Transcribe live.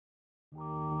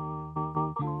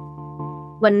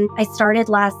When I started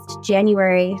last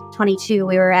January 22,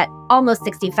 we were at almost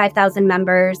 65,000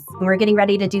 members. And we're getting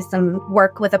ready to do some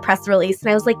work with a press release.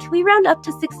 And I was like, can we round up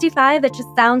to 65? It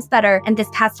just sounds better. And this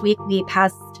past week, we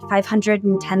passed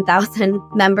 510,000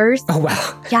 members. Oh,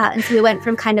 wow. Yeah. And so we went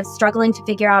from kind of struggling to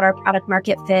figure out our product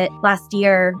market fit last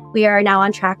year. We are now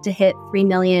on track to hit 3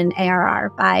 million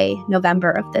ARR by November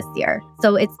of this year.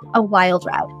 So it's a wild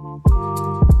ride.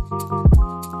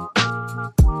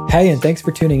 Hey, and thanks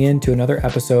for tuning in to another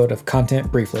episode of Content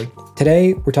Briefly.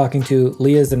 Today, we're talking to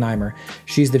Lia Zneimer.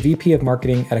 She's the VP of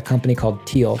Marketing at a company called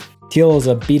Teal. Teal is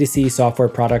a B2C software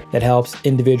product that helps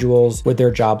individuals with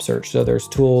their job search. So there's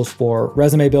tools for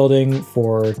resume building,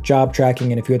 for job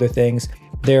tracking, and a few other things.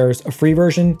 There's a free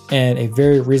version and a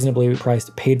very reasonably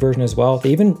priced paid version as well.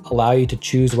 They even allow you to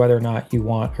choose whether or not you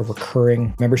want a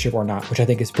recurring membership or not, which I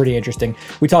think is pretty interesting.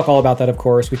 We talk all about that, of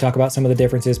course. We talk about some of the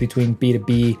differences between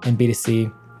B2B and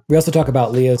B2C. We also talk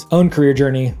about Lia's own career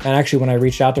journey. And actually, when I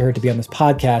reached out to her to be on this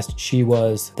podcast, she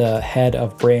was the head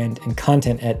of brand and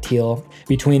content at Teal.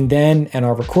 Between then and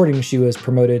our recording, she was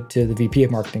promoted to the VP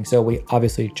of marketing. So we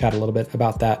obviously chat a little bit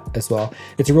about that as well.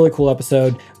 It's a really cool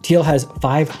episode. Teal has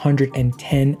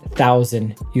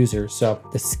 510,000 users. So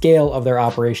the scale of their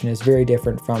operation is very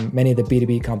different from many of the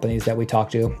B2B companies that we talk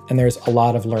to. And there's a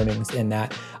lot of learnings in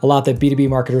that. A lot that B2B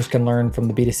marketers can learn from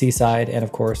the B2C side, and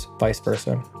of course, vice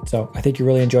versa. So I think you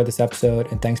really enjoyed this episode,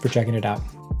 and thanks for checking it out.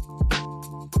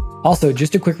 Also,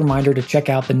 just a quick reminder to check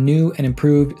out the new and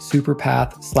improved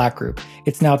SuperPath Slack group.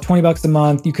 It's now $20 a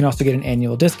month. You can also get an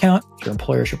annual discount. Your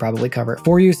employer should probably cover it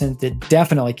for you since it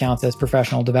definitely counts as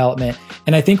professional development.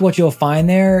 And I think what you'll find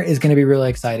there is going to be really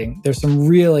exciting. There's some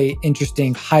really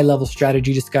interesting high-level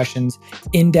strategy discussions,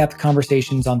 in-depth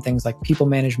conversations on things like people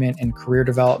management and career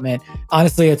development.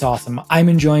 Honestly, it's awesome. I'm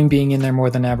enjoying being in there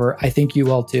more than ever. I think you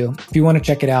will too. If you want to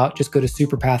check it out, just go to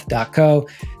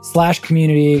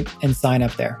superpath.co/community and sign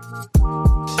up there.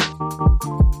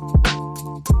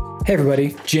 Hey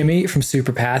everybody, Jimmy from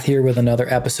SuperPath here with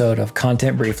another episode of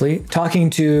Content Briefly. Talking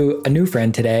to a new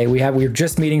friend today. We're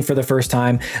just meeting for the first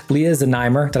time, Lia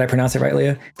Zneimer. Did I pronounce it right,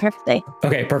 Lia? Perfectly.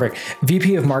 Okay, perfect.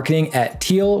 VP of Marketing at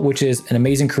Teal, which is an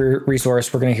amazing career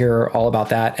resource. We're going to hear all about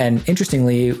that. And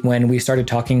interestingly, when we started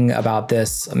talking about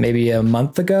this maybe a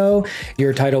month ago,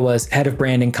 your title was Head of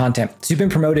Brand and Content. So you've been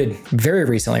promoted very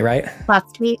recently, right?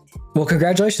 Last week. Well,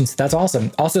 congratulations. That's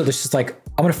awesome. Also, there's just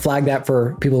I'm going to flag that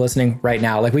for people listening right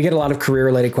now. We get a lot of career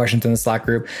related questions in the Slack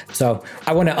group. So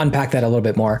I want to unpack that a little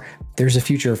bit more. There's a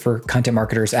future for content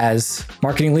marketers as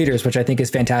marketing leaders, which I think is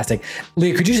fantastic.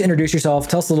 Lia, could you just introduce yourself?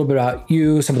 Tell us a little bit about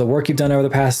you, some of the work you've done over the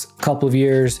past couple of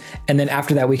years. And then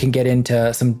after that, we can get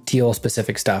into some Teal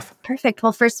specific stuff. Perfect.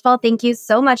 Well, first of all, thank you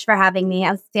so much for having me.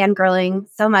 I was fangirling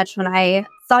so much when I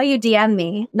saw you DM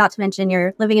me, not to mention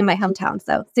you're living in my hometown.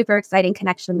 So super exciting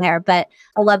connection there. But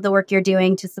I love the work you're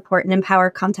doing to support and empower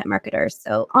content marketers.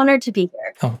 So honored to be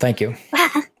here. Oh, thank you.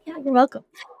 Yeah, you're welcome.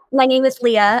 My name is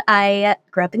Lia. I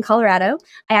grew up in Colorado.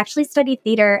 I actually studied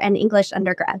theater and English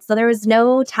undergrad. So there was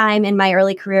no time in my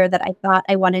early career that I thought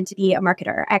I wanted to be a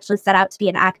marketer. I actually set out to be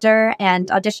an actor and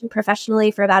auditioned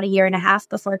professionally for about a year and a half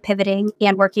before pivoting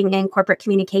and working in corporate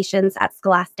communications at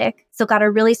Scholastic. So got a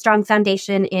really strong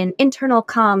foundation in internal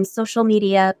comms, social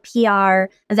media, PR,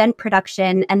 event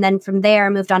production. And then from there,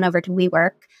 moved on over to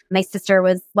WeWork. My sister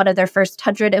was one of their first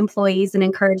 100 employees and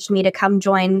encouraged me to come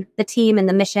join the team and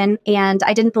the mission. And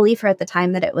I didn't believe her at the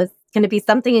time that it was going to be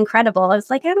something incredible. I was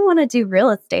like, I don't want to do real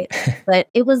estate, but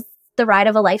it was the ride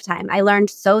of a lifetime. I learned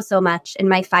so much in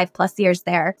my 5+ years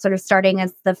there, sort of starting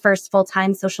as the first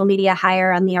full-time social media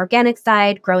hire on the organic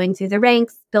side, growing through the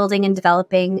ranks, building and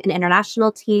developing an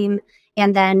international team,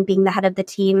 and then being the head of the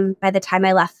team by the time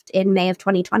I left in May of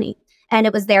 2020. And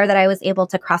it was there that I was able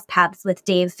to cross paths with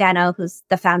Dave Fano, who's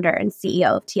the founder and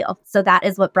CEO of Teal. So that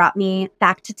is what brought me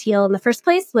back to Teal in the first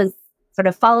place, was sort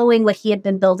of following what he had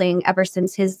been building ever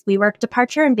since his WeWork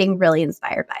departure and being really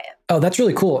inspired by it. Oh, that's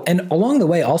really cool. And along the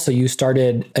way, also, you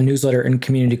started a newsletter and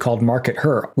community called Market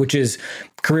Her, which is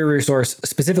a career resource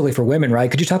specifically for women, right?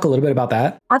 Could you talk a little bit about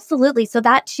that? Absolutely. So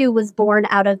that too was born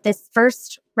out of this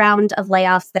first round of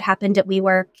layoffs that happened at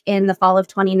WeWork in the fall of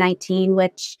 2019,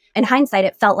 which in hindsight,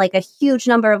 it felt like a huge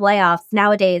number of layoffs.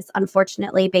 Nowadays,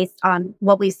 unfortunately, based on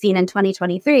what we've seen in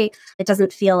 2023, it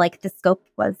doesn't feel like the scope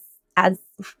was as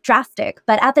drastic,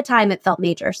 but at the time it felt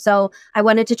major. So I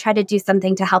wanted to try to do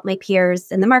something to help my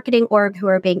peers in the marketing org who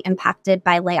are being impacted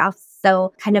by layoffs.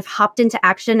 So kind of hopped into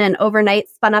action and overnight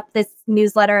spun up this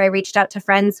newsletter. I reached out to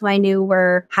friends who I knew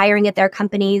were hiring at their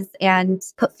companies and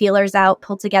put feelers out,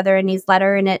 pulled together a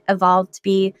newsletter, and it evolved to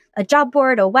be a job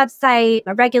board, a website,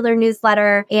 a regular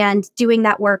newsletter, and doing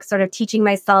that work, sort of teaching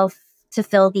myself to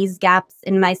fill these gaps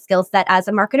in my skill set as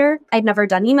a marketer. I'd never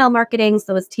done email marketing,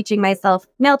 so I was teaching myself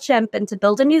MailChimp and to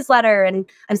build a newsletter. And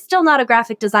I'm still not a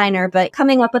graphic designer, but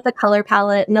coming up with a color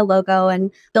palette and a logo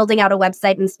and building out a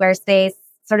website in Squarespace,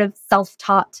 sort of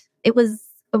self-taught. It was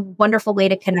a wonderful way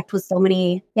to connect with so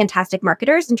many fantastic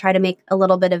marketers and try to make a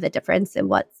little bit of a difference in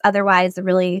what's otherwise a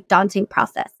really daunting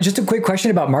process. Just a quick question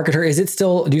about Marketer.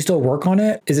 Do you still work on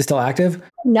it? Is it still active?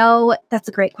 No, that's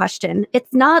a great question.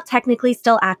 It's not technically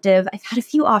still active. I've had a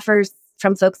few offers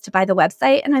from folks to buy the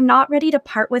website, and I'm not ready to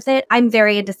part with it. I'm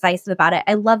very indecisive about it.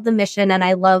 I love the mission and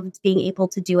I loved being able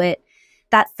to do it.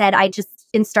 That said, I just,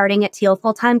 in starting at Teal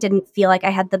full-time, didn't feel like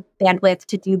I had the bandwidth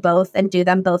to do both and do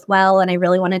them both well. And I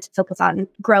really wanted to focus on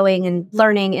growing and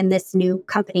learning in this new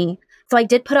company. So I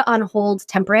did put it on hold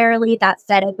temporarily. That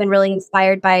said, I've been really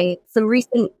inspired by some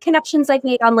recent connections I've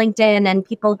made on LinkedIn and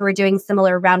people who are doing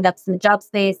similar roundups in the job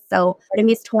space. So part of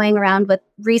me is toying around with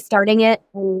restarting it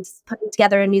and putting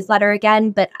together a newsletter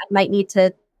again, but I might need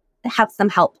to have some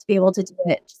help to be able to do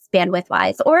it just bandwidth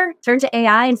wise, or turn to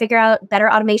AI and figure out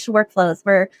better automation workflows.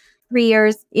 We're 3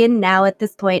 years in now at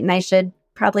this point, and I should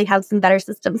probably have some better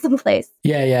systems in place.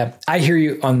 Yeah. I hear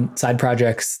you on side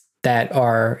projects that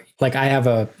are like, I have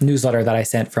a newsletter that I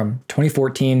sent from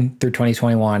 2014 through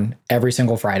 2021 every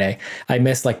single Friday. I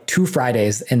missed like 2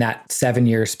 Fridays in that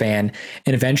 7-year span.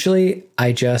 And eventually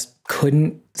I just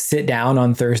couldn't sit down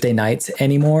on Thursday nights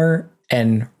anymore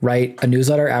and write a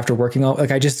newsletter after working on,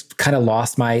 like, I just kind of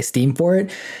lost my steam for it.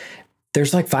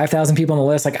 There's like 5,000 people on the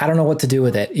list. Like, I don't know what to do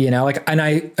with it, like, and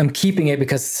I'm keeping it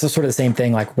because it's sort of the same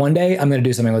thing. Like, one day I'm going to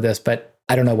do something with this, but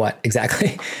I don't know what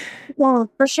exactly. Well,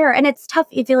 for sure. And it's tough.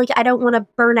 You feel like I don't want to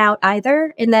burn out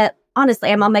either, in that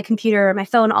honestly, I'm on my computer or my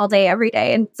phone all day, every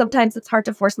day. And sometimes it's hard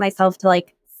to force myself to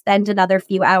like spend another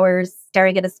few hours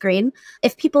staring at a screen.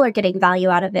 If people are getting value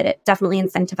out of it, it definitely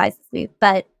incentivizes me.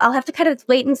 But I'll have to kind of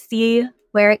wait and see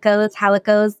where it goes, how it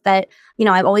goes. But,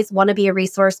 I always want to be a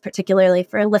resource, particularly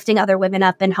for lifting other women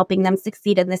up and helping them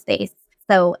succeed in this space.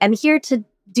 So I'm here to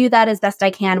do that as best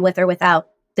I can with or without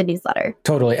the newsletter.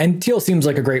 Totally. And Teal seems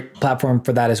like a great platform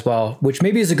for that as well, which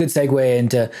maybe is a good segue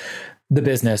into the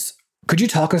business. Could you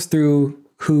talk us through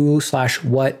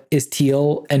who/what is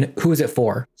Teal and who is it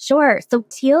for? Sure. So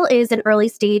Teal is an early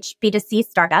stage B2C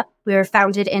startup. We were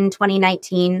founded in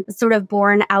 2019, sort of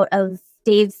born out of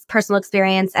Dave's personal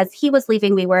experience as he was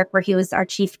leaving WeWork, where he was our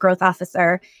chief growth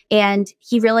officer. And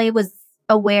he really was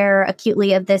aware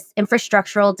acutely of this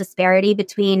infrastructural disparity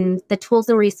between the tools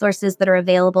and resources that are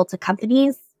available to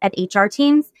companies and HR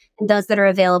teams and those that are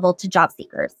available to job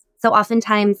seekers. So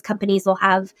oftentimes companies will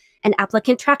have an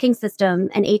applicant tracking system,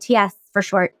 an ATS for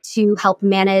short, to help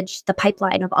manage the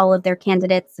pipeline of all of their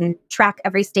candidates and track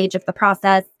every stage of the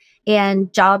process.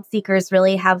 And job seekers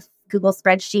really have Google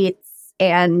spreadsheets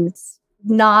and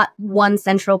not one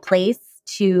central place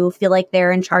to feel like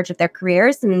they're in charge of their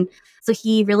careers. And so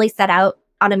he really set out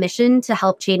on a mission to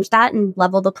help change that and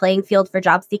level the playing field for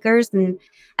job seekers. And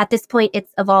at this point,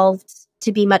 it's evolved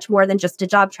to be much more than just a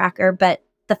job tracker. But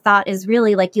the thought is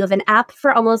really like you have an app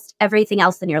for almost everything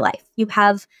else in your life. You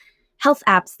have health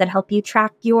apps that help you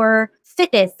track your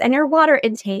fitness and your water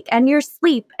intake and your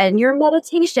sleep and your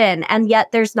meditation. And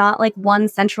yet there's not like one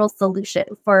central solution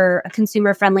for a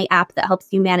consumer-friendly app that helps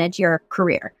you manage your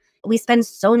career. We spend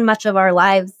so much of our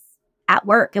lives at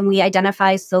work and we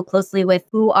identify so closely with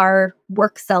who our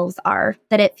work selves are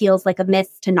that it feels like a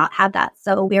miss to not have that.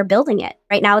 So we are building it.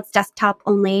 Right now it's desktop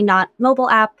only, not mobile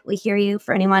app. We hear you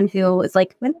for anyone who is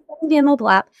like, when is it going to be a mobile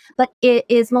app? But it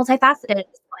is multifaceted at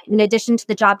this point. In addition to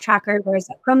the job tracker, there's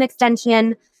a Chrome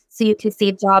extension. So you can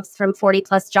save jobs from 40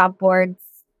 plus job boards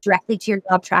directly to your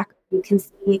job tracker. You can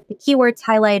see the keywords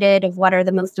highlighted of what are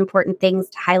the most important things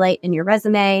to highlight in your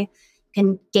resume. You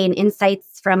can gain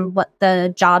insights from what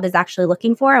the job is actually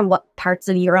looking for and what parts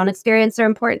of your own experience are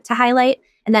important to highlight.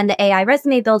 And then the AI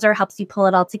resume builder helps you pull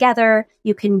it all together.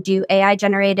 You can do AI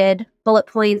generated bullet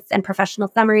points and professional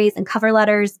summaries and cover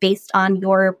letters based on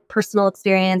your personal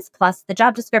experience plus the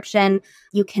job description.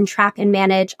 You can track and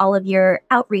manage all of your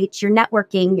outreach, your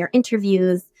networking, your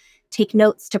interviews, take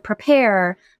notes to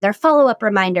prepare, their follow-up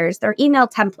reminders, their email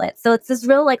templates. So it's this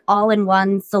real like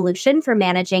all-in-one solution for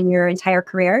managing your entire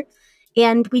career.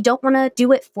 And we don't want to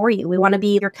do it for you. We want to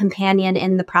be your companion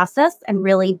in the process and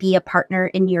really be a partner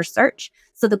in your search.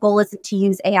 So the goal isn't to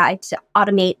use AI to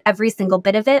automate every single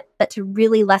bit of it, but to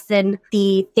really lessen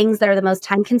the things that are the most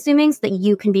time consuming so that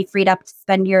you can be freed up to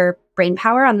spend your brain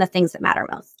power on the things that matter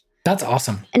most. That's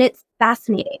awesome. And it's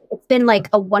fascinating. It's been like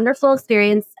a wonderful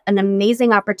experience, an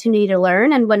amazing opportunity to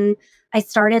learn. And when I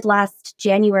started last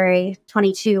January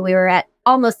 22, we were at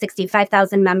almost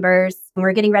 65,000 members. And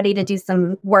we're getting ready to do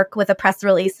some work with a press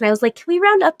release. And I was like, can we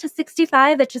round up to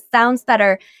 65? It just sounds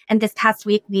better. And this past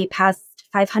week, we passed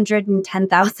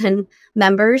 510,000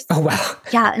 members. Oh, wow.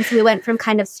 Yeah. And so we went from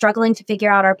kind of struggling to figure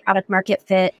out our product market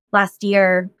fit. Last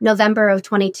year, November of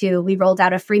 22, we rolled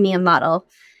out a freemium model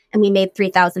and we made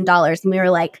 $3,000. And we were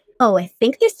like, oh, I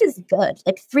think this is good.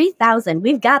 Like 3,000,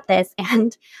 we've got this.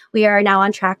 And we are now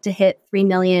on track to hit 3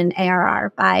 million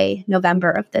ARR by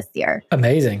November of this year.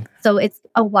 Amazing. So it's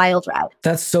a wild route.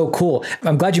 That's so cool.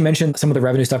 I'm glad you mentioned some of the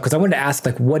revenue stuff because I wanted to ask,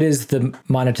 like, what is the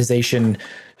monetization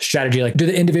strategy? Like, do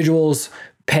the individuals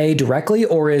pay directly,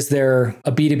 or is there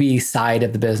a B2B side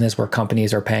of the business where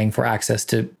companies are paying for access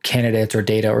to candidates or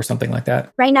data or something like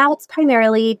that? Right now, it's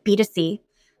primarily B2C.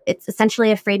 It's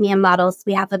essentially a freemium model. So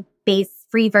we have a base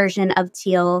free version of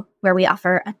Teal where we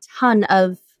offer a ton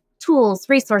of tools,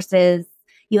 resources.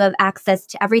 You have access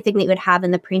to everything that you would have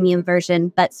in the premium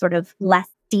version, but sort of less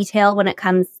detail when it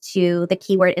comes to the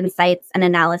keyword insights and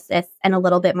analysis and a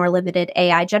little bit more limited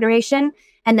AI generation.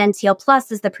 And then Teal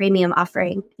Plus is the premium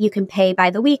offering. You can pay by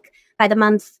the week, by the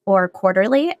month, or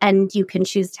quarterly, and you can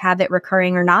choose to have it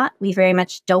recurring or not. We very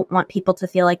much don't want people to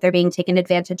feel like they're being taken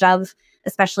advantage of,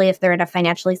 especially if they're in a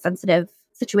financially sensitive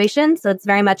situation. So it's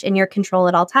very much in your control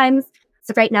at all times.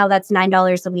 So right now that's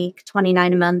 $9 a week,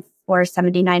 $29 a month, or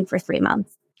 $79 for 3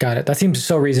 months. Got it. That seems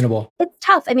so reasonable. It's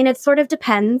tough. I mean, it sort of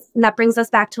depends. And that brings us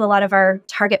back to a lot of our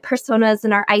target personas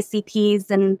and our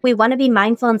ICPs. And we want to be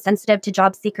mindful and sensitive to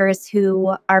job seekers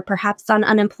who are perhaps on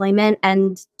unemployment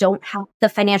and don't have the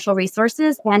financial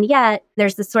resources. And yet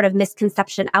there's this sort of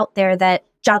misconception out there that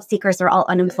job seekers are all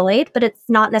unemployed, but it's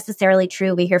not necessarily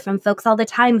true. We hear from folks all the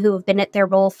time who have been at their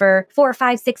role for 4,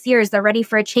 5, 6 years. They're ready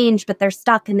for a change, but they're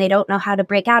stuck and they don't know how to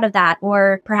break out of that.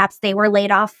 Or perhaps they were laid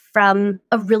off from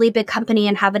a really big company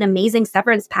and have an amazing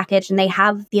severance package and they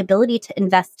have the ability to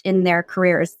invest in their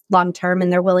careers long-term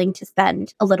and they're willing to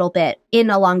spend a little bit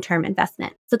in a long-term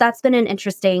investment. So that's been an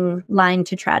interesting line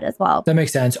to tread as well. That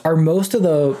makes sense. Are most of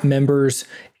the members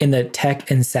in the tech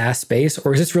and SaaS space,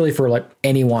 or is this really for like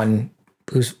anyone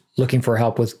who's looking for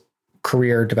help with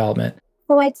career development?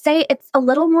 Well, I'd say it's a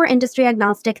little more industry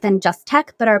agnostic than just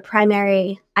tech, but our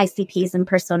primary ICPs and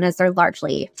personas are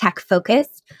largely tech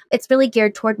focused. It's really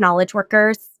geared toward knowledge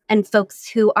workers and folks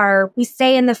who are, we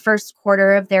say, in the first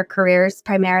quarter of their careers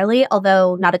primarily,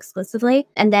 although not exclusively.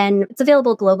 And then it's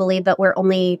available globally, but we're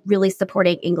only really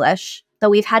supporting English. So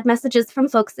we've had messages from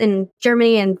folks in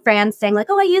Germany and France saying like,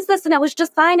 oh, I used this and it was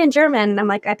just fine in German. And I'm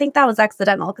like, I think that was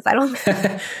accidental because I don't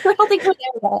think we're there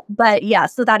yet. But yeah,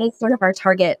 so that is sort of our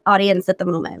target audience at the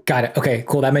moment. Got it. Okay,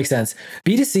 cool. That makes sense.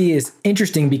 B2C is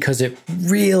interesting because it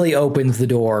really opens the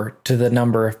door to the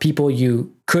number of people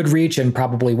you could reach and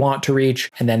probably want to reach,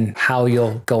 and then how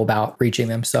you'll go about reaching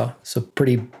them. So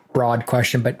pretty broad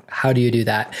question, but how do you do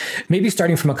that? Maybe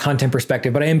starting from a content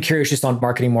perspective, but I am curious just on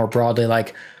marketing more broadly,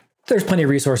 like there's plenty of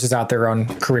resources out there on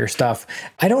career stuff.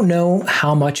 I don't know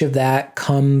how much of that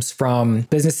comes from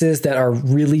businesses that are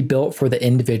really built for the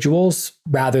individuals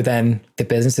rather than the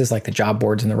businesses like the job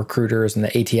boards and the recruiters and the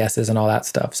ATSs and all that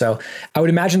stuff. So I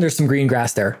would imagine there's some green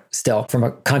grass there still from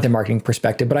a content marketing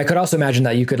perspective, but I could also imagine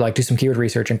that you could like do some keyword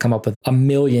research and come up with 1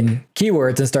 million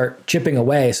keywords and start chipping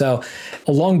away. So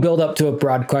a long build up to a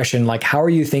broad question, like how are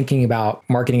you thinking about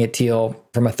marketing at Teal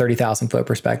from a 30,000 foot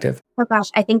perspective? Oh gosh,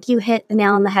 I think you hit the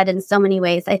nail on the head in so many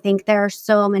ways. I think there are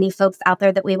so many folks out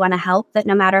there that we want to help that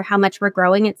no matter how much we're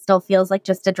growing, it still feels like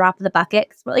just a drop of the bucket.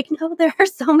 Because we're like, no, there are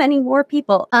so many more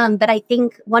people. But I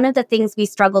think one of the things we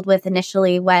struggled with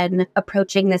initially when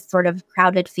approaching this sort of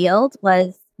crowded field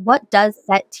was what does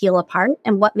set Teal apart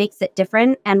and what makes it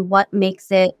different and what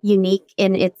makes it unique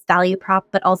in its value prop,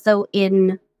 but also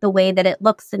in the way that it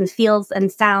looks and feels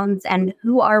and sounds, and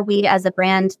who are we as a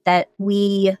brand that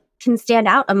we can stand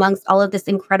out amongst all of this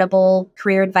incredible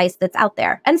career advice that's out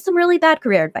there and some really bad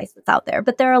career advice that's out there.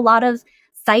 But there are a lot of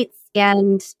sites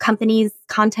and companies,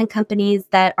 content companies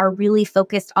that are really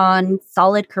focused on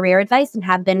solid career advice and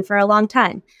have been for a long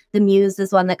time. The Muse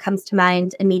is one that comes to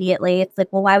mind immediately. It's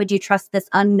like, well, why would you trust this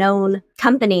unknown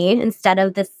company instead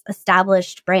of this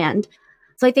established brand?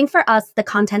 So I think for us, the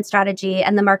content strategy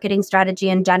and the marketing strategy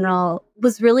in general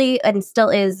was really and still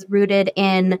is rooted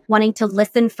in wanting to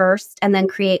listen first and then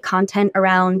create content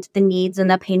around the needs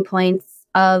and the pain points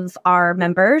of our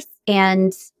members,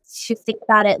 and to think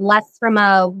about it less from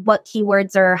a what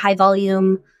keywords are high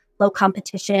volume, low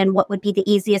competition, what would be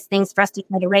the easiest things for us to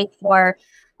try to rank for.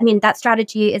 I mean, that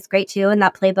strategy is great too, and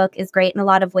that playbook is great in a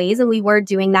lot of ways. And we were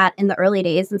doing that in the early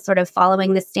days and sort of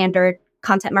following the standard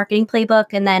content marketing playbook.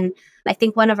 And then I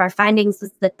think one of our findings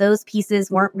was that those pieces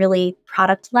weren't really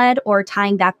product led or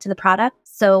tying back to the product.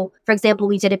 So, for example,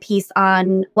 we did a piece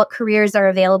on what careers are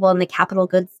available in the capital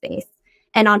goods space.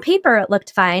 And on paper, it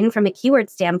looked fine from a keyword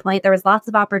standpoint. There was lots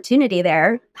of opportunity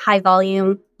there, high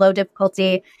volume, low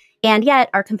difficulty. And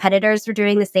yet our competitors were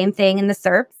doing the same thing in the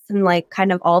SERPs and like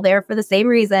kind of all there for the same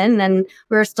reason. And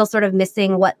we were still sort of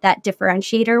missing what that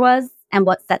differentiator was and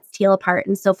what sets Teal apart.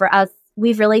 And so for us,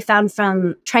 we've really found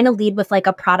from trying to lead with like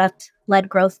a product-led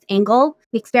growth angle,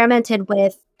 we experimented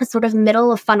with a sort of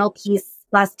middle of funnel piece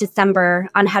last December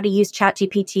on how to use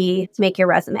ChatGPT to make your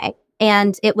resume.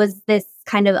 And it was this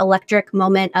kind of electric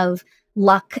moment of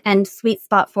luck and sweet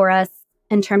spot for us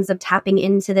in terms of tapping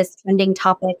into this trending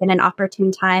topic in an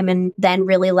opportune time and then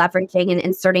really leveraging and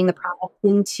inserting the product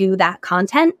into that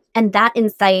content. And that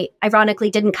insight,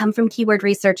 ironically, didn't come from keyword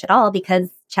research at all because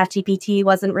ChatGPT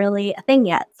wasn't really a thing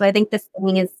yet. So I think this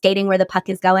thing is skating where the puck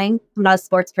is going. I'm not a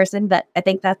sports person, but I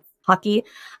think that's hockey.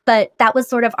 But that was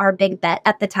sort of our big bet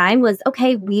at the time was,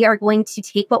 okay, we are going to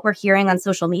take what we're hearing on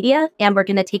social media and we're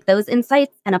going to take those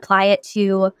insights and apply it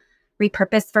to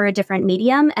repurpose for a different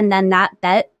medium. And then that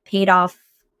bet paid off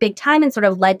big time and sort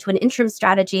of led to an interim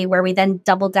strategy where we then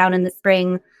doubled down in the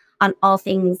spring on all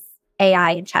things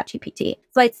AI and ChatGPT.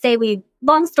 So I'd say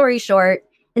long story short,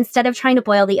 instead of trying to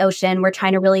boil the ocean, we're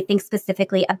trying to really think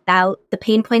specifically about the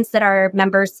pain points that our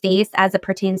members face as it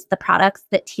pertains to the products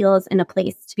that Teal is in a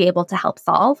place to be able to help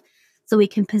solve. So we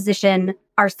can position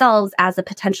ourselves as a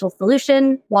potential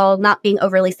solution while not being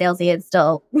overly salesy and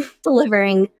still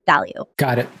delivering value.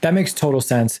 Got it. That makes total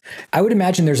sense. I would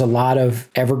imagine there's a lot of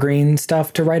evergreen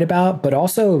stuff to write about, but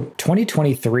also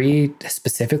 2023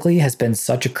 specifically has been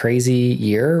such a crazy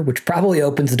year, which probably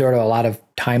opens the door to a lot of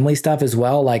timely stuff as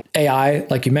well. Like AI,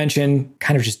 like you mentioned,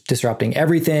 kind of just disrupting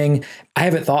everything. I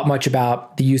haven't thought much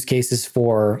about the use cases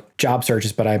for job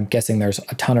searches, but I'm guessing there's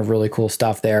a ton of really cool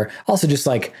stuff there. Also, just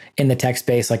like in the tech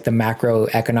space, like the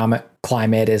macroeconomic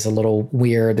climate is a little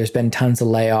weird. There's been tons of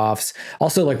layoffs.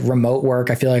 Also, like remote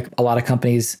work. I feel like a lot of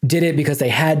companies did it because they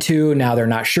had to. Now they're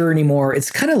not sure anymore.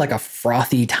 It's kind of like a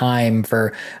frothy time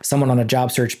for someone on a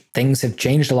job search. Things have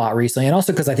changed a lot recently. And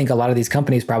also because I think a lot of these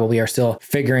companies probably are still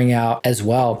figuring out as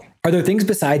well. Are there things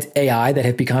besides AI that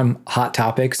have become hot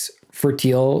topics for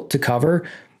Teal to cover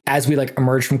as we like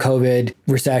emerge from COVID,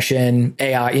 recession,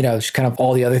 AI, just kind of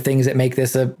all the other things that make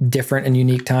this a different and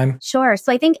unique time? Sure.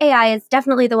 So I think AI is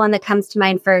definitely the one that comes to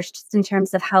mind first, just in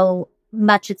terms of how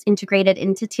much it's integrated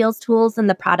into Teal's tools and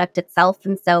the product itself.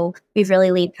 And so we've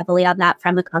really leaned heavily on that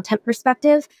from a content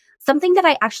perspective. Something that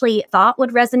I actually thought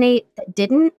would resonate that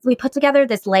didn't, we put together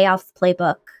this layoffs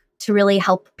playbook to really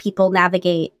help people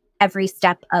navigate every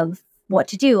step of what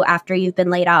to do after you've been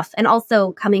laid off. And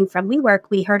also coming from WeWork,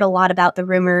 we heard a lot about the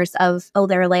rumors of,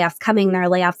 there are layoffs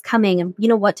coming, and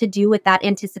what to do with that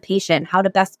anticipation, how to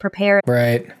best prepare.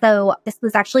 Right. So this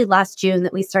was actually last June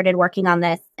that we started working on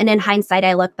this. And in hindsight,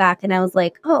 I look back and I was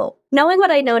like, knowing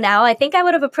what I know now, I think I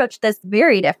would have approached this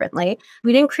very differently.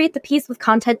 We didn't create the piece with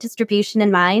content distribution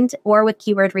in mind or with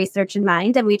keyword research in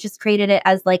mind. And we just created it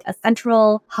as like a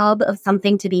central hub of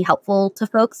something to be helpful to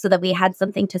folks so that we had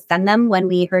something to send them when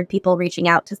we heard people reaching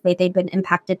out to say they'd been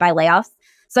impacted by layoffs.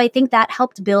 So I think that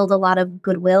helped build a lot of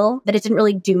goodwill, that it didn't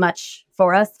really do much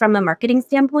for us from a marketing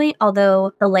standpoint,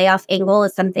 although the layoff angle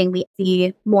is something we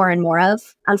see more and more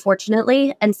of,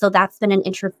 unfortunately. And so that's been an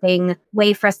interesting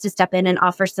way for us to step in and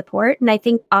offer support. And I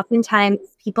think oftentimes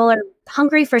people are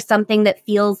hungry for something that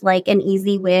feels like an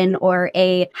easy win or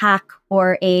a hack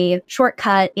or a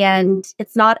shortcut. And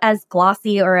it's not as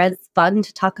glossy or as fun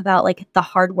to talk about like the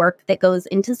hard work that goes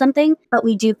into something. But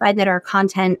we do find that our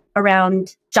content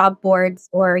around job boards,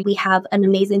 or we have an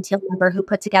amazing Teal member who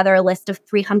put together a list of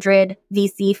 300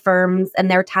 VC firms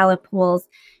and their talent pools,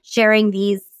 sharing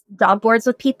these job boards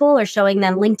with people or showing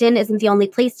them LinkedIn isn't the only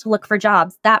place to look for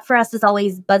jobs. That for us is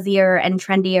always buzzier and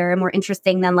trendier and more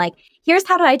interesting than like, here's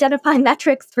how to identify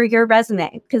metrics for your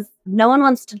resume, because no one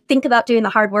wants to think about doing the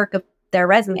hard work of their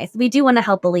resume. So we do want to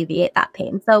help alleviate that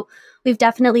pain. So we've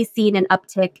definitely seen an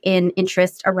uptick in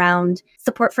interest around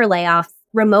support for layoffs.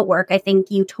 Remote work, I think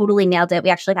you totally nailed it. We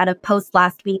actually had a post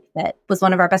last week that was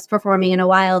one of our best performing in a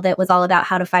while that was all about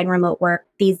how to find remote work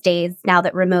these days, now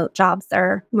that remote jobs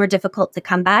are more difficult to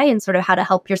come by, and sort of how to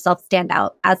help yourself stand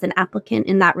out as an applicant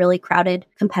in that really crowded,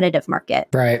 competitive market.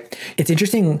 Right. It's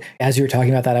interesting, as you were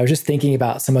talking about that, I was just thinking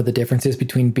about some of the differences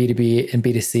between B2B and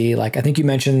B2C. Like, I think you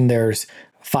mentioned there's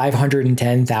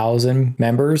 510,000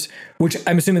 members, which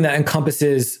I'm assuming that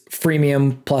encompasses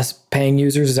freemium plus paying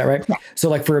users. Is that right? Yeah. So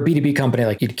like for a B2B company,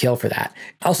 like you'd kill for that.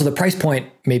 Also, the price point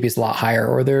maybe is a lot higher,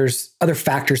 or there's other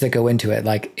factors that go into it.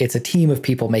 Like it's a team of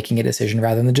people making a decision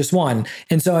rather than just one.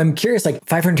 And so I'm curious, like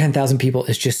 510,000 people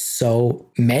is just so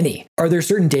many. Are there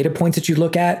certain data points that you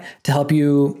look at to help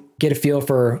you get a feel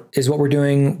for, is what we're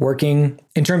doing working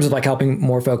in terms of like helping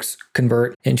more folks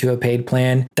convert into a paid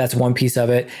plan? That's one piece of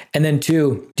it. And then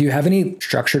two, do you have any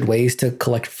structured ways to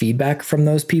collect feedback from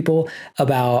those people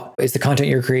about, is the content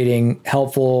you're creating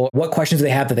helpful? What questions do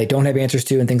they have that they don't have answers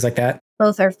to and things like that?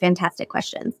 Both are fantastic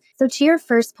questions. So to your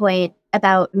first point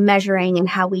about measuring and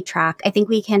how we track, I think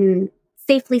we can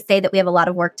safely say that we have a lot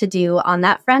of work to do on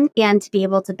that front and to be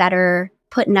able to better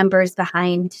put numbers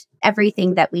behind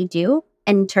everything that we do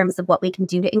in terms of what we can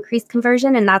do to increase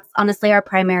conversion. And that's honestly our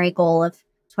primary goal of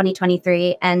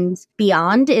 2023 and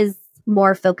beyond, is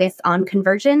more focus on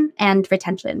conversion and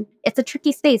retention. It's a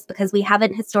tricky space because we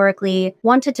haven't historically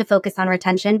wanted to focus on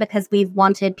retention because we've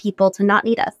wanted people to not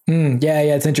need us. Yeah,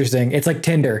 it's interesting. It's like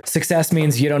Tinder. Success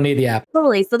means you don't need the app.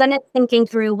 Totally. So then it's thinking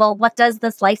through, well, what does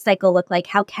this life cycle look like?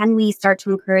 How can we start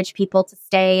to encourage people to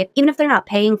stay, even if they're not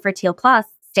paying for Teal Plus,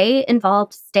 stay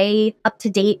involved, stay up to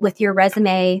date with your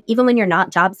resume, even when you're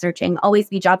not job searching, always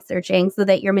be job searching so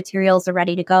that your materials are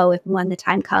ready to go if when the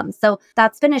time comes. So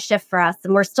that's been a shift for us.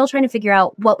 And we're still trying to figure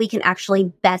out what we can actually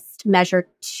best measure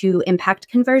to impact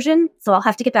conversion. So I'll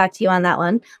have to get back to you on that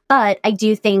one. But I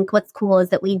do think what's cool is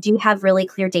that we do have really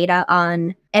clear data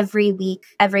on every week,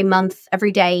 every month,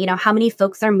 every day, how many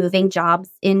folks are moving jobs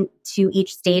into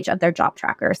each stage of their job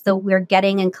tracker. So we're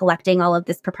getting and collecting all of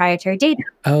this proprietary data.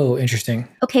 Oh, interesting.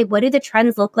 Okay, what do the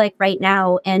trends look like right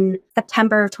now in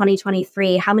September of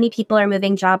 2023? How many people are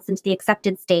moving jobs into the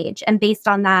accepted stage? And based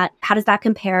on that, how does that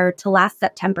compare to last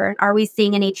September? Are we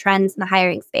seeing any trends in the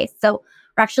hiring space? So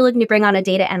we're actually looking to bring on a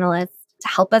data analyst to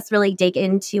help us really dig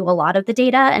into a lot of the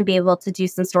data and be able to do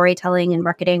some storytelling and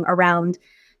marketing around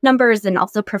numbers, and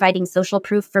also providing social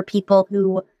proof for people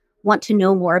who want to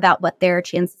know more about what their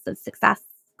chances of success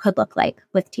could look like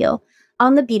with Teal.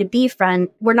 On the B2B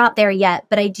front, we're not there yet,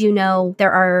 but I do know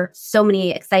there are so many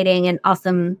exciting and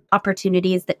awesome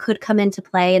opportunities that could come into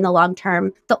play in the long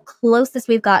term. The closest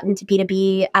we've gotten to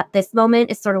B2B at this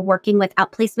moment is sort of working with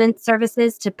outplacement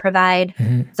services to provide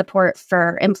support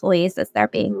for employees as they're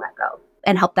being let go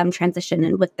and help them transition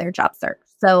in with their job search.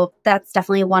 So that's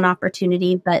definitely one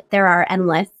opportunity, but there are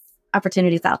endless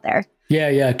opportunities out there.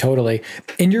 Yeah, totally.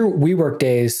 In your WeWork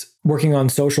days, working on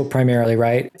social primarily,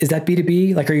 right? Is that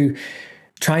B2B? Like, are you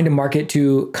trying to market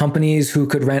to companies who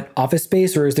could rent office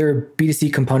space, or is there a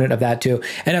B2C component of that too?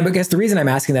 And I guess the reason I'm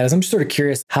asking that is I'm just sort of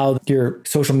curious how your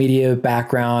social media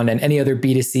background and any other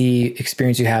B2C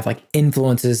experience you have like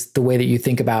influences the way that you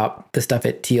think about the stuff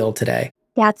at Teal today.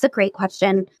 Yeah, it's a great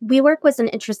question. WeWork was an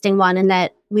interesting one in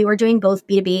that we were doing both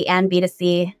B2B and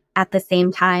B2C at the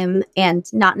same time, and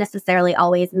not necessarily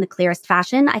always in the clearest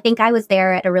fashion. I think I was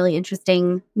there at a really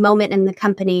interesting moment in the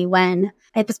company when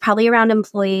it was probably around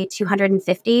employee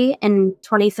 250 in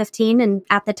 2015. And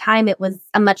at the time, it was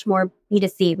a much more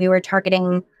B2C. We were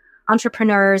targeting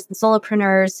entrepreneurs and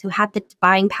solopreneurs who had the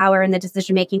buying power and the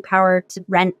decision-making power to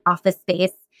rent office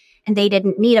space. And they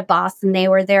didn't need a boss, and they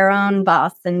were their own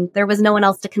boss, and there was no one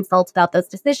else to consult about those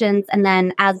decisions. And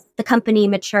then as the company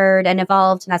matured and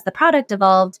evolved, and as the product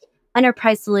evolved,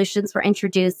 enterprise solutions were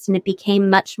introduced, and it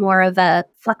became much more of a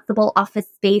flexible office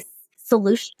space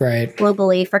solution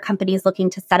globally for companies looking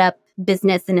to set up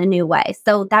business in a new way.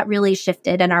 So that really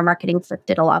shifted, and our marketing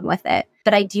shifted along with it.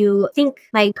 But I do think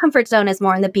my comfort zone is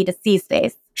more in the B2C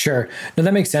space. Sure. No,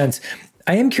 that makes sense.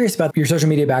 I am curious about your social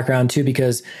media background too,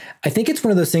 because I think it's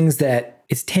one of those things that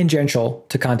is tangential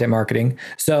to content marketing.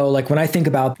 So like when I think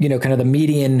about, kind of the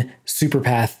median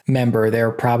Superpath member,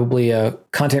 they're probably a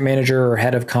content manager or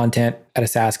head of content at a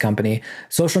SaaS company.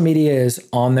 Social media is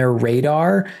on their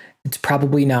radar. It's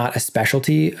probably not a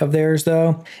specialty of theirs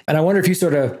though. And I wonder if you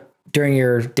sort of, during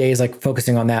your days, like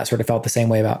focusing on that, sort of felt the same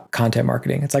way about content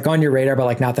marketing. It's like on your radar, but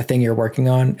like not the thing you're working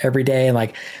on every day, and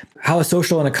like how a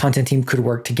social and a content team could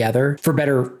work together for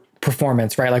better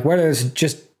performance, right? Like whether it's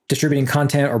just distributing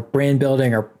content or brand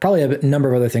building or probably a number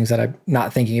of other things that I'm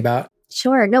not thinking about.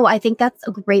 Sure. No, I think that's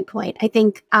a great point. I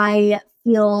think I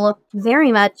feel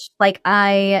very much like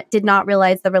I did not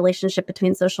realize the relationship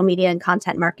between social media and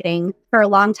content marketing for a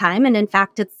long time. And in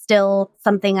fact, it's still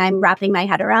something I'm wrapping my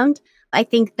head around. I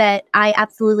think that I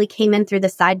absolutely came in through the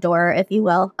side door, if you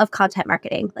will, of content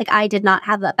marketing. Like I did not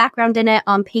have a background in it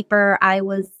on paper. I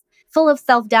was full of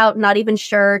self-doubt, not even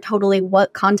sure totally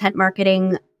what content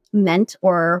marketing meant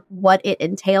or what it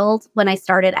entailed when I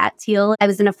started at Teal. I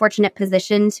was in a fortunate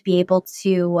position to be able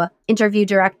to interview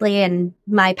directly, and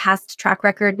my past track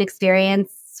record and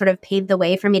experience sort of paved the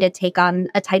way for me to take on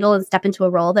a title and step into a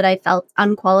role that I felt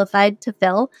unqualified to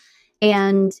fill.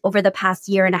 And over the past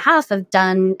year and a half, I've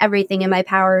done everything in my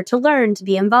power to learn, to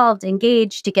be involved,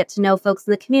 engaged, to get to know folks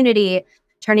in the community,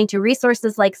 turning to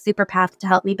resources like Superpath to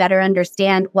help me better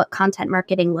understand what content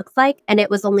marketing looks like. And it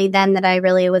was only then that I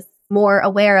really was more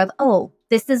aware of, oh,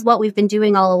 this is what we've been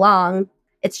doing all along.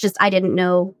 It's just I didn't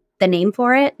know the name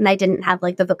for it, and I didn't have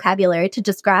like the vocabulary to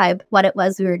describe what it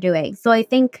was we were doing. So I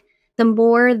think the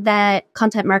more that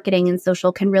content marketing and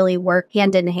social can really work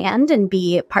hand in hand and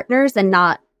be partners and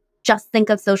not just think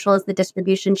of social as the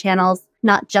distribution channels,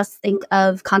 not just think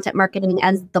of content marketing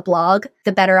as the blog,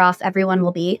 the better off everyone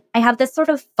will be. I have this sort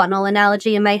of funnel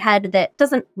analogy in my head that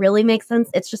doesn't really make sense.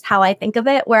 It's just how I think of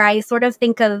it, where I sort of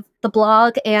think of the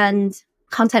blog and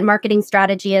content marketing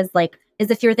strategy as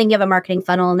if you're thinking of a marketing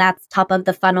funnel and that's top of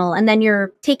the funnel. And then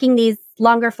you're taking these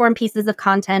longer form pieces of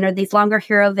content or these longer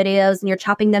hero videos and you're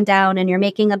chopping them down and you're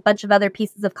making a bunch of other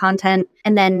pieces of content.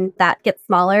 And then that gets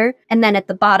smaller. And then at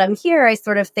the bottom here, I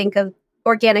sort of think of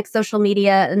organic social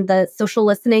media and the social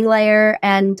listening layer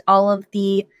and all of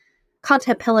the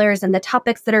content pillars and the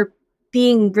topics that are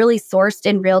being really sourced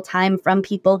in real time from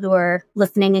people who are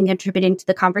listening and contributing to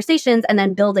the conversations, and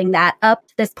then building that up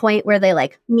to this point where they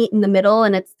like meet in the middle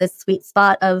and it's this sweet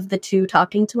spot of the two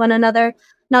talking to one another.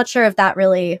 Not sure if that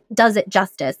really does it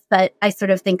justice, but I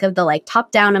sort of think of the like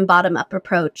top down and bottom up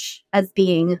approach as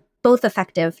being both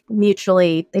effective,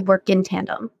 mutually, they work in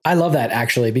tandem. I love that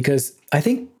actually, because I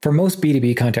think for most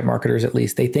B2B content marketers, at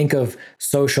least, they think of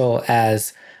social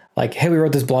as like, hey, we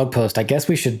wrote this blog post. I guess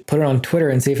we should put it on Twitter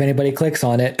and see if anybody clicks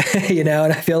on it, And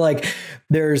I feel like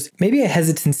there's maybe a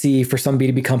hesitancy for some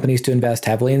B2B companies to invest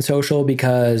heavily in social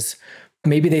because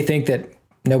maybe they think that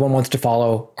no one wants to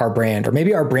follow our brand, or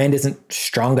maybe our brand isn't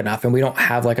strong enough and we don't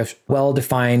have like a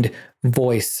well-defined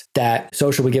voice that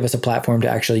social would give us a platform to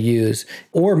actually use.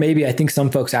 Or maybe I think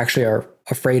some folks actually are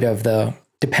afraid of the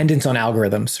dependence on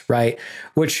algorithms, right?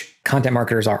 Which content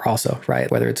marketers are also,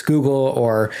 right? Whether it's Google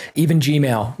or even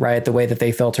Gmail, right? The way that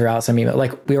they filter out some email,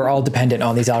 like we are all dependent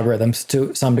on these algorithms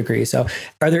to some degree. So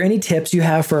are there any tips you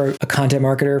have for a content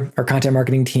marketer or content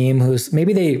marketing team who's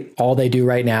maybe all they do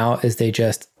right now is they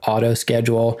just auto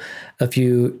schedule a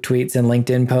few tweets and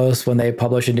LinkedIn posts when they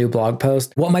publish a new blog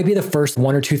post? What might be the first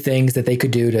one or two things that they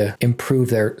could do to improve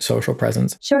their social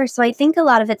presence? Sure. So I think a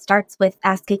lot of it starts with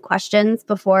asking questions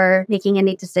before making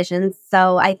any decisions.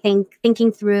 So I think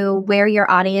thinking through where your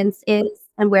audience is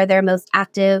and where they're most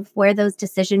active, where those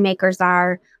decision makers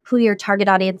are, who your target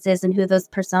audience is and who those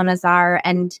personas are,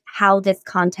 and how this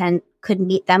content could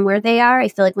meet them where they are. I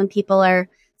feel like when people are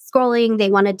scrolling, they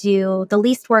want to do the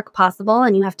least work possible,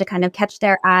 and you have to kind of catch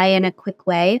their eye in a quick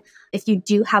way. If you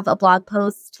do have a blog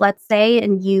post, let's say,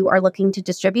 and you are looking to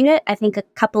distribute it, I think a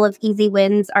couple of easy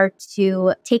wins are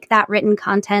to take that written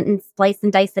content and slice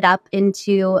and dice it up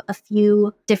into a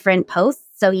few different posts.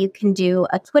 So you can do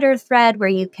a Twitter thread where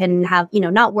you can have,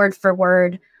 not word for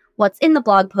word what's in the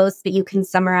blog post, but you can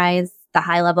summarize the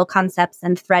high level concepts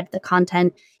and thread the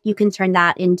content. You can turn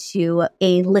that into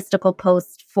a listicle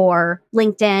post for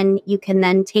LinkedIn. You can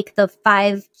then take the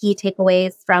 5 key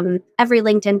takeaways from every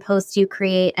LinkedIn post you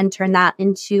create and turn that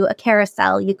into a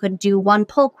carousel. You could do one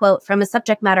pull quote from a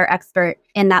subject matter expert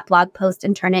in that blog post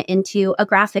and turn it into a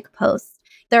graphic post.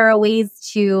 There are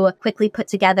ways to quickly put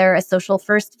together a social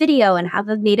first video and have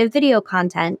a native video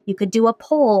content. You could do a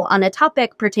poll on a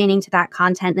topic pertaining to that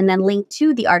content and then link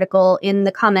to the article in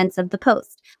the comments of the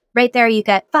post. Right there, you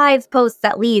get 5 posts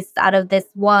at least out of this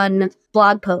one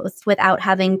blog post without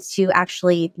having to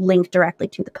actually link directly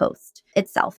to the post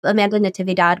itself. Amanda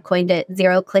Natividad coined it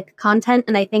zero-click content,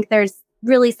 and I think there's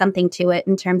really something to it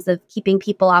in terms of keeping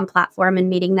people on platform and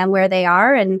meeting them where they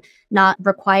are and not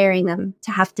requiring them to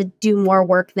have to do more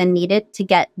work than needed to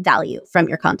get value from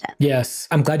your content. Yes.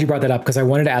 I'm glad you brought that up because I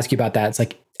wanted to ask you about that. It's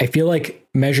like, I feel like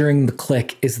measuring the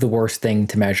click is the worst thing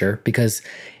to measure because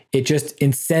it just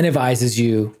incentivizes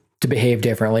you to behave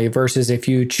differently versus if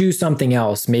you choose something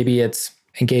else, maybe it's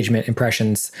engagement,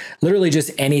 impressions, literally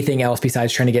just anything else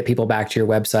besides trying to get people back to your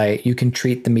website, you can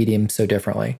treat the medium so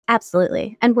differently.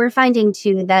 Absolutely. And we're finding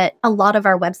too that a lot of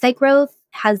our website growth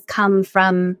has come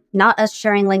from not us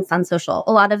sharing links on social.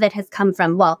 A lot of it has come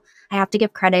from, I have to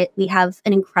give credit. We have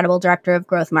an incredible director of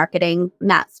growth marketing,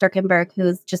 Matt Sturkenberg,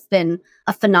 who's just been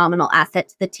a phenomenal asset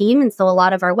to the team. And so a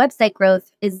lot of our website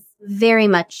growth is very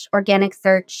much organic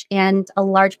search. And a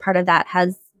large part of that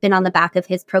has been on the back of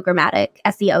his programmatic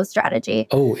SEO strategy.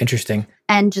 Oh, interesting.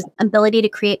 And just ability to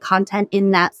create content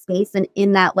in that space and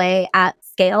in that way at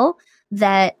scale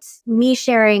that me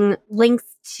sharing links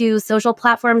to social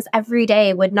platforms every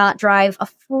day would not drive a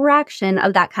fraction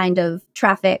of that kind of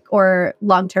traffic or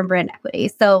long-term brand equity.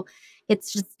 So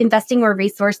It's just investing more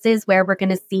resources where we're going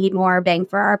to see more bang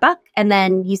for our buck, and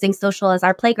then using social as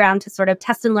our playground to sort of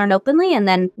test and learn openly, and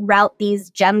then route these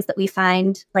gems that we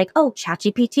find like, oh,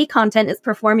 ChatGPT content is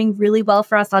performing really well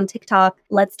for us on TikTok.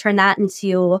 Let's turn that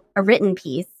into a written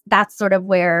piece. That's sort of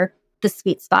where the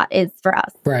sweet spot is for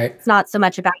us. Right. It's not so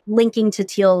much about linking to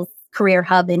Teal's career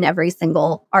hub in every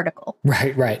single article.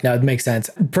 Right. No, it makes sense.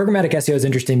 Programmatic SEO is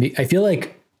interesting. I feel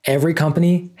like every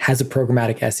company has a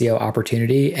programmatic SEO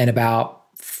opportunity, and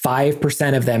about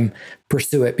 5% of them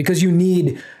pursue it because you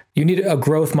need a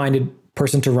growth-minded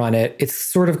person to run it. It's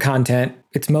sort of content.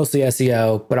 It's mostly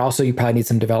SEO, but also you probably need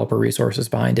some developer resources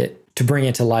behind it to bring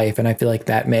it to life. And I feel like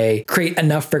that may create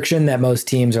enough friction that most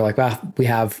teams are like, well, we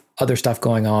have other stuff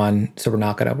going on, so we're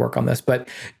not going to work on this. But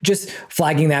just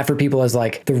flagging that for people as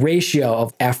like the ratio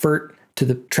of effort to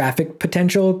the traffic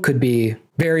potential could be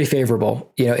very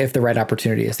favorable, if the right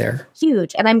opportunity is there.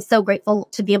 Huge. And I'm so grateful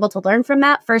to be able to learn from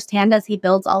Matt firsthand as he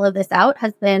builds all of this out.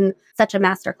 Has been such a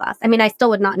masterclass. I mean, I still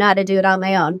would not know how to do it on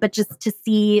my own, but just to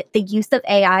see the use of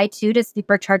AI too to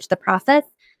supercharge the process.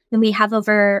 And we have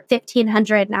over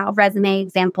 1,500 now resume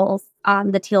examples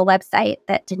on the Teal website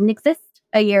that didn't exist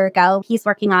a year ago. He's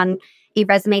working on a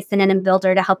resume synonym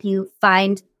builder to help you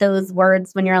find those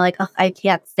words when you're like, oh, I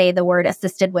can't say the word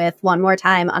assisted with one more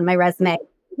time on my resume.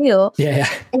 Yeah.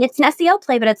 And it's an SEO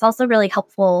play, but it's also really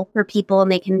helpful for people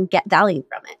and they can get value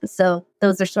from it. So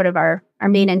those are sort of our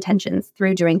main intentions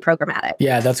through doing programmatic.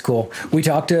 Yeah, that's cool. We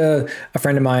talked to a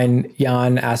friend of mine,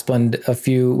 Jan Asplund, a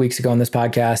few weeks ago on this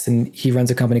podcast, and he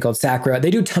runs a company called Sacra. They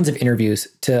do tons of interviews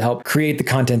to help create the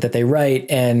content that they write.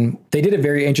 And they did a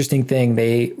very interesting thing.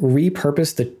 They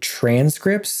repurposed the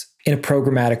transcripts in a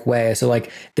programmatic way. So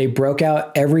like they broke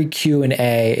out every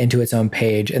Q&A into its own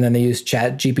page, and then they used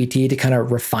ChatGPT to kind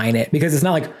of refine it, because it's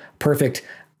not like perfect.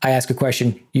 I ask a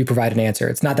question, you provide an answer.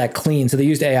 It's not that clean. So they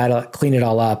used AI to clean it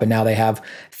all up. And now they have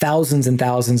thousands and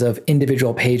thousands of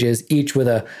individual pages, each with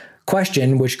a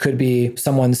question, which could be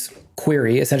someone's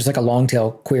query, essentially like a long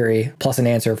tail query plus an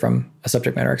answer from a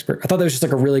subject matter expert. I thought that was just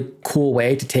like a really cool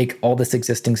way to take all this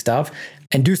existing stuff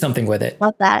and do something with it.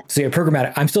 Love that. So yeah,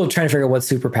 programmatic. I'm still trying to figure out what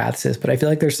Superpaths is, but I feel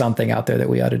like there's something out there that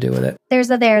we ought to do with it. There's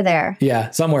a there.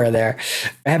 Yeah, somewhere there.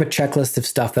 I have a checklist of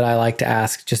stuff that I like to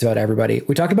ask just about everybody.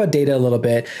 We talked about data a little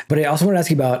bit, but I also want to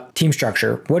ask you about team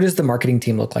structure. What does the marketing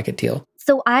team look like at Teal?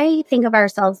 So I think of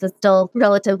ourselves as still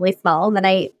relatively small. And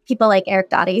then people like Eric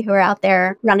Dottie, who are out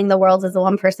there running the world as a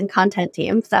one-person content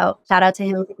team. So shout out to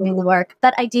him for doing the work.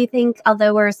 But I do think,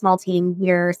 although we're a small team,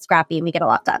 we're scrappy and we get a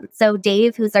lot done. So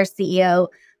Dave, who's our CEO,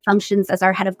 functions as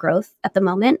our head of growth at the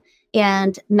moment.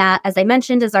 And Matt, as I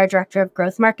mentioned, is our director of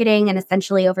growth marketing and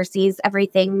essentially oversees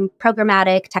everything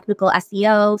programmatic, technical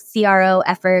SEO, CRO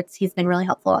efforts. He's been really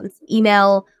helpful on some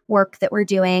email work that we're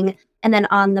doing. And then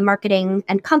on the marketing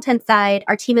and content side,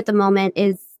 our team at the moment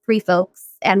is 3 folks,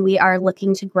 and we are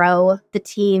looking to grow the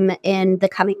team in the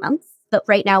coming months. But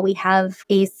right now we have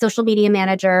a social media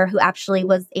manager who actually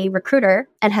was a recruiter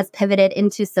and has pivoted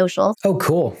into social. Oh,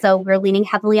 cool. So we're leaning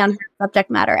heavily on her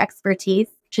subject matter expertise,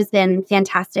 which has been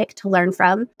fantastic to learn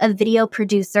from. A video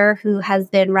producer who has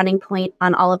been running point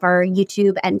on all of our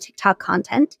YouTube and TikTok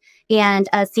content, and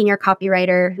a senior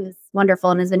copywriter who's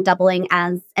wonderful and has been doubling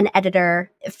as an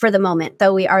editor for the moment.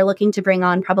 Though we are looking to bring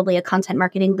on probably a content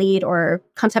marketing lead or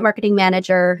content marketing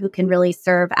manager who can really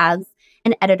serve as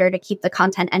an editor to keep the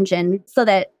content engine so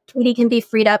that Katie can be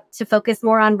freed up to focus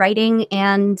more on writing.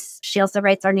 And she also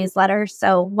writes our newsletter.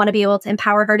 So want to be able to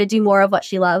empower her to do more of what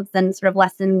she loves and sort of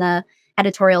lessen the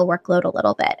editorial workload a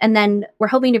little bit. And then we're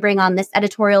hoping to bring on this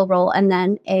editorial role and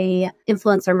then a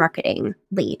influencer marketing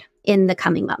lead in the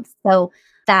coming months. So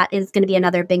that is going to be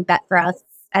another big bet for us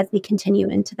as we continue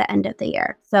into the end of the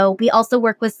year. So we also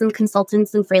work with some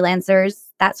consultants and freelancers.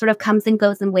 That sort of comes and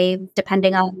goes in waves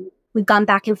depending on, we've gone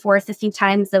back and forth a few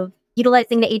times of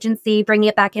utilizing the agency, bringing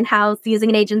it back in-house, using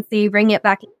an agency, bringing it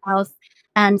back in-house,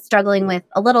 and struggling with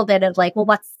a little bit of like, well,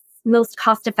 what's most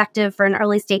cost-effective for an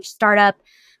early stage startup?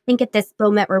 I think at this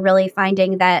moment, we're really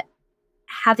finding that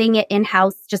having it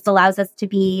in-house just allows us to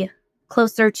be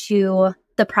closer to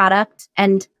the product.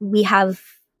 And we have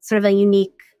sort of a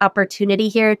unique opportunity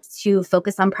here to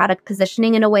focus on product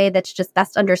positioning in a way that's just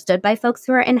best understood by folks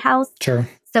who are in-house. Sure.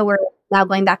 So we're now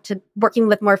going back to working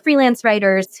with more freelance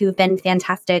writers who've been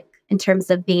fantastic in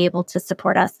terms of being able to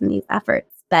support us in these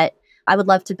efforts. But I would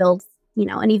love to build,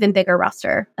 an even bigger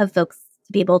roster of folks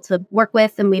to be able to work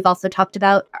with. And we've also talked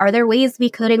about, are there ways we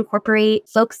could incorporate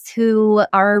folks who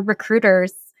are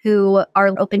recruiters who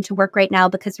are open to work right now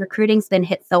because recruiting's been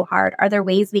hit so hard? Are there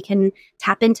ways we can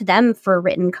tap into them for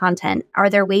written content? Are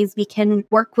there ways we can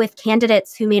work with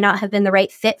candidates who may not have been the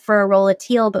right fit for a role at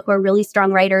Teal, but who are really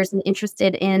strong writers and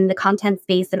interested in the content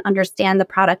space and understand the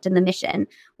product and the mission?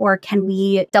 Or can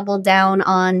we double down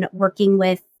on working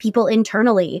with people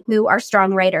internally who are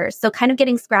strong writers? So kind of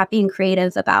getting scrappy and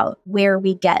creative about where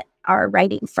we get our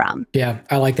writing from. Yeah,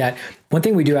 I like that. One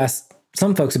thing we do ask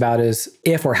some folks about is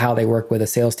if or how they work with a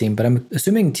sales team, but I'm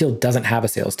assuming Teal doesn't have a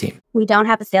sales team. We don't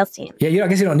have a sales team. Yeah, I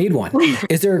guess you don't need one.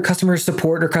 Is there customer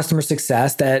support or customer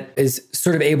success that is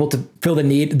sort of able to fill the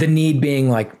need? The need being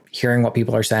like hearing what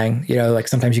people are saying, like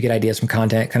sometimes you get ideas from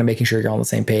content, kind of making sure you're on the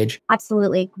same page.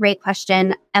 Absolutely. Great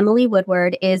question. Emily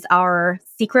Woodward is our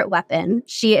secret weapon.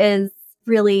 She is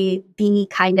really the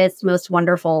kindest, most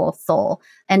wonderful soul.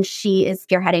 And she is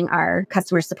spearheading our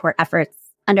customer support efforts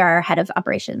under our head of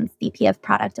operations, VP of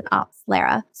product and ops,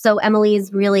 Lara. So Emily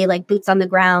is really like boots on the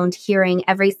ground, hearing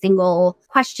every single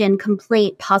question,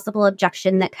 complaint, possible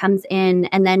objection that comes in.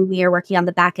 And then we are working on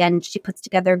the back end. She puts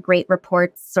together great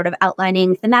reports, sort of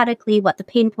outlining thematically what the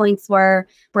pain points were.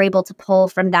 We're able to pull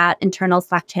from that internal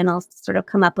Slack channels to sort of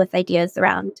come up with ideas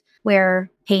around where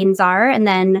pains are. And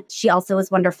then she also is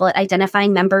wonderful at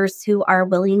identifying members who are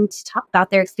willing to talk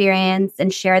about their experience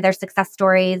and share their success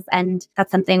stories. And that's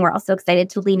something we're also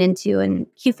excited to lean into in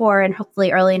Q4 and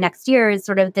hopefully early next year is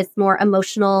sort of this more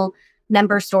emotional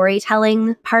member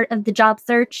storytelling part of the job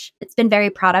search. It's been very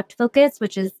product focused,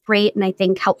 which is great and I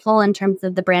think helpful in terms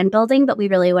of the brand building, but we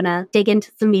really want to dig into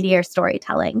some meatier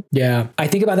storytelling. Yeah. I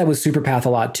think about that with Superpath a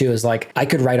lot too, is like I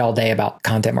could write all day about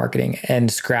content marketing and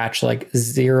scratch like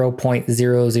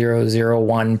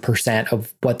 0.0001%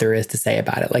 of what there is to say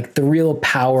about it. Like the real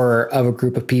power of a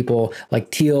group of people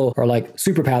like Teal or like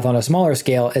Superpath on a smaller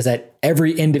scale is that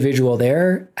every individual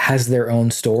there has their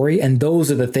own story. And those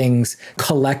are the things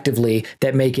collectively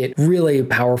that make it really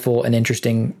powerful and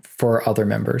interesting for other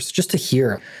members, just to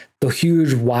hear the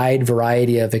huge wide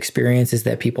variety of experiences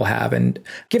that people have and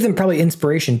give them probably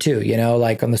inspiration too,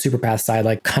 like on the Superpath side,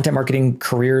 like content marketing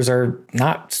careers are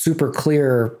not super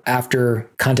clear after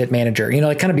content manager,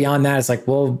 like kind of beyond that, it's like,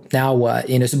 well, now what,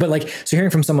 so hearing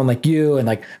from someone like you and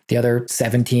like the other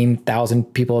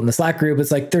 17,000 people in the Slack group, it's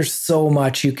like, there's so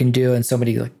much you can do and so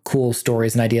many like cool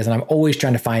stories and ideas. And I'm always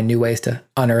trying to find new ways to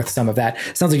unearth some of that.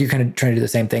 Sounds like you're kind of trying to do the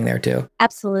same thing there too.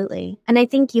 Absolutely. And I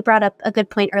think you brought up a good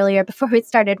point earlier before we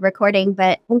started recording,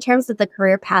 but in terms of the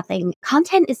career pathing,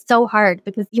 content is so hard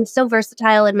because you're so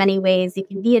versatile in many ways. You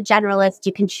can be a generalist.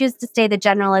 You can choose to stay the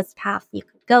generalist path. You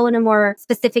could go in a more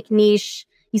specific niche.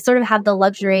 You sort of have the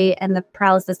luxury and the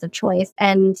paralysis of choice.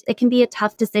 And it can be a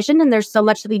tough decision. And there's so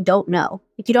much that we don't know.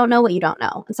 Like you don't know what you don't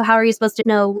know. And so how are you supposed to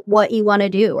know what you want to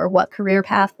do or what career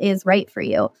path is right for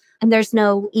you? And there's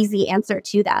no easy answer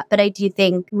to that. But I do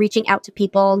think reaching out to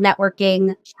people,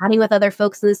 networking, chatting with other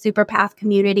folks in the Superpath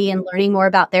community and learning more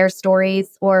about their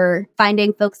stories, or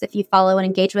finding folks if you follow and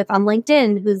engage with on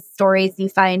LinkedIn whose stories you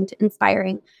find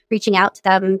inspiring, reaching out to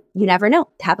them, you never know,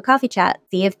 have a coffee chat,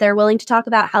 see if they're willing to talk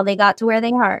about how they got to where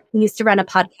they are. We used to run a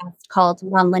podcast called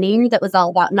Nonlinear that was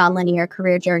all about nonlinear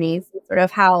career journeys, sort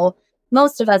of how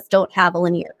most of us don't have a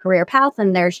linear career path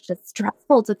and there's just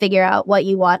stressful to figure out what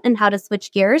you want and how to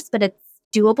switch gears, but it's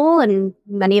doable and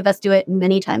many of us do it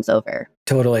many times over.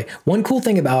 Totally. One cool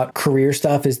thing about career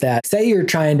stuff is that say you're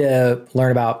trying to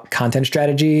learn about content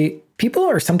strategy, people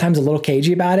are sometimes a little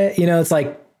cagey about it. It's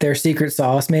like their secret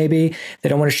sauce, maybe. They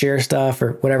don't want to share stuff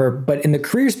or whatever. But in the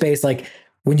career space, like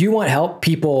when you want help,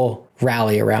 people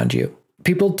rally around you.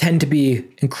 People tend to be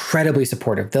incredibly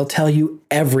supportive. They'll tell you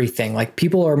everything. Like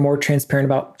people are more transparent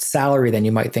about salary than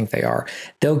you might think they are.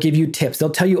 They'll give you tips. They'll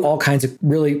tell you all kinds of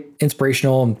really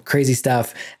inspirational and crazy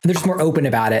stuff. And they're just more open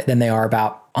about it than they are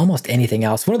about almost anything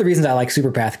else. One of the reasons I like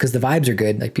Superpath, because the vibes are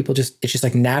good. Like people it's just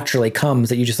like naturally comes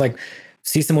that you just like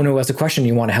see someone who has a question,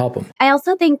 you want to help them. I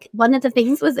also think one of the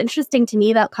things that was interesting to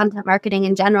me about content marketing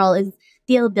in general is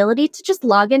the ability to just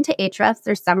log into Ahrefs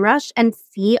or SEMrush and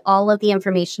see all of the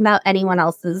information about anyone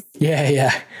else's.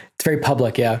 Yeah. It's very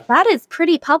public, yeah. That is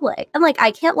pretty public. And like,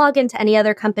 I can't log into any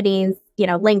other company's,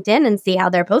 LinkedIn and see how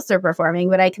their posts are performing,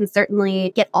 but I can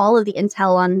certainly get all of the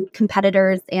intel on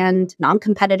competitors and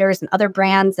non-competitors and other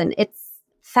brands. And it's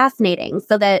fascinating.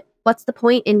 So that what's the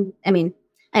point I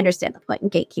understand the point in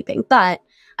gatekeeping, but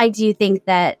I do think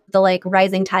that the like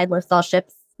rising tide lifts all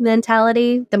ships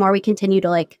mentality, the more we continue to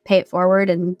like pay it forward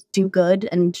and do good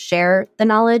and share the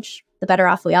knowledge, the better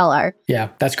off we all are. Yeah,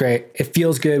 that's great. It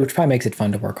feels good, which probably makes it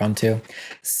fun to work on too.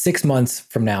 6 months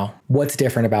from now, what's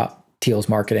different about Teal's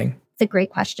marketing? It's a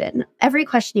great question. Every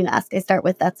question you ask, I start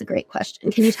with, that's a great question.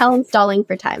 Can you tell I'm stalling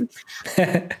for time?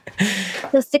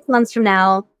 So 6 months from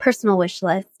now, personal wish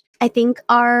list. I think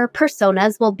our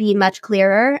personas will be much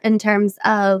clearer in terms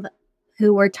of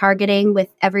who we're targeting with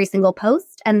every single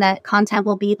post, and that content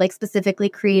will be like specifically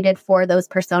created for those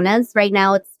personas. Right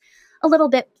now, it's a little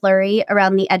bit blurry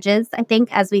around the edges, I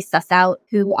think, as we suss out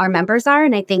who our members are.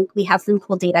 And I think we have some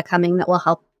cool data coming that will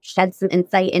help shed some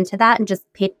insight into that and just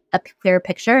paint a clearer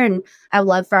picture. And I would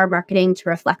love for our marketing to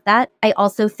reflect that. I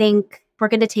also think we're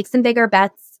going to take some bigger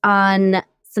bets on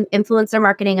some influencer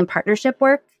marketing and partnership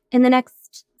work in the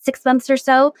next 6 months or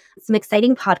so. Some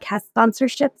exciting podcast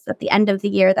sponsorships at the end of the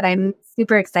year that I'm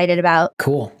super excited about.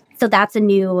 Cool. So that's a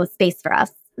new space for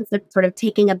us. So sort of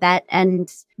taking a bet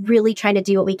and really trying to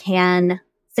do what we can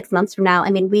 6 months from now.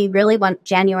 I mean, we really want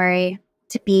January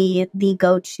to be the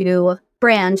go-to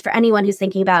brand for anyone who's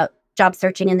thinking about job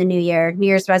searching in the new year. New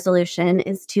Year's resolution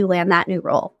is to land that new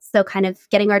role. So kind of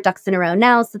getting our ducks in a row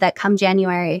now so that come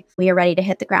January, we are ready to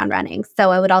hit the ground running. So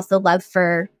I would also love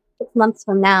for 6 months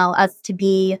from now, us to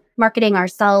be marketing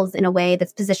ourselves in a way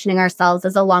that's positioning ourselves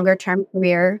as a longer term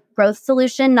career growth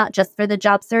solution, not just for the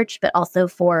job search, but also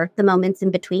for the moments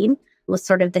in between. Was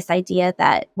sort of this idea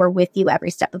that we're with you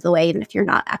every step of the way, even if you're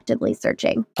not actively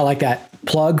searching. I like that.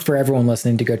 Plug for everyone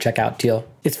listening to go check out Teal.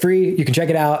 It's free. You can check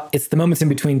it out. It's the moments in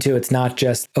between too. It's not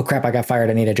just, oh crap, I got fired,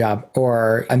 I need a job,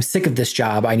 or I'm sick of this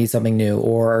job, I need something new,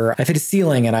 or I've hit a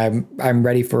ceiling and I'm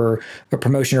ready for a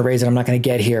promotion or raise and I'm not going to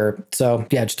get here. So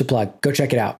yeah, just a plug. Go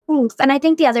check it out. Thanks. And I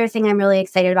think the other thing I'm really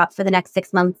excited about for the next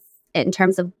 6 months in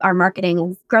terms of our marketing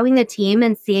is growing the team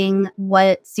and seeing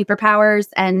what superpowers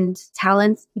and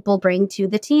talents people bring to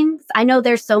the team. I know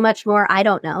there's so much more I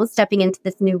don't know stepping into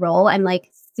this new role. I'm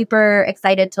like super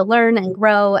excited to learn and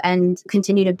grow and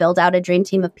continue to build out a dream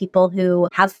team of people who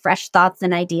have fresh thoughts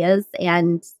and ideas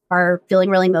and are feeling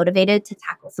really motivated to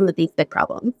tackle some of these big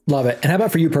problems. Love it. And how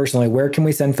about for you personally? Where can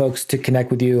we send folks to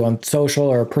connect with you on social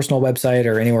or a personal website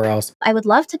or anywhere else? I would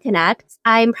love to connect.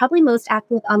 I'm probably most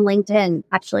active on LinkedIn,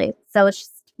 actually. So it's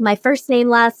just my first name,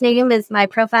 last name is my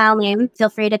profile name. Feel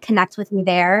free to connect with me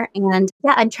there. And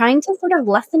yeah, I'm trying to sort of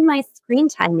lessen my screen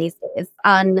time these days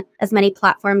on as many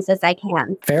platforms as I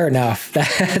can. Fair enough.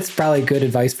 That's probably good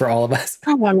advice for all of us.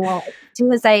 I don't know.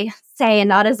 Do as I say and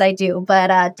not as I do, but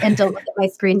and don't look at my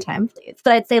screen time, please.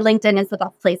 But I'd say LinkedIn is the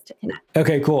best place to connect.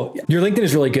 Okay, cool. Your LinkedIn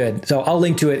is really good. So I'll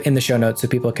link to it in the show notes so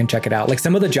people can check it out. Like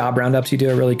some of the job roundups you do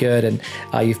are really good and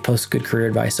you've posted good career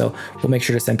advice. So we'll make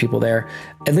sure to send people there.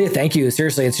 And Lia, thank you.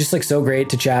 Seriously, it's just like so great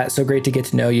to chat, so great to get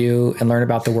to know you and learn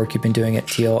about the work you've been doing at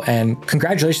Teal. And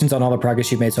congratulations on all the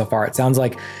progress you've made so far. It sounds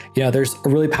like, there's a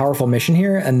really powerful mission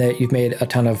here and that you've made a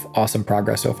ton of awesome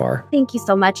progress so far. Thank you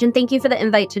so much. And thank you for the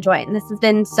invite to join. This has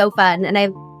been so fun. And I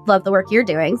love the work you're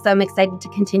doing. So I'm excited to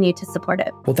continue to support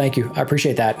it. Well, thank you. I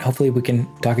appreciate that. Hopefully we can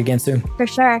talk again soon. For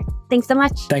sure. Thanks so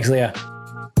much. Thanks, Lia.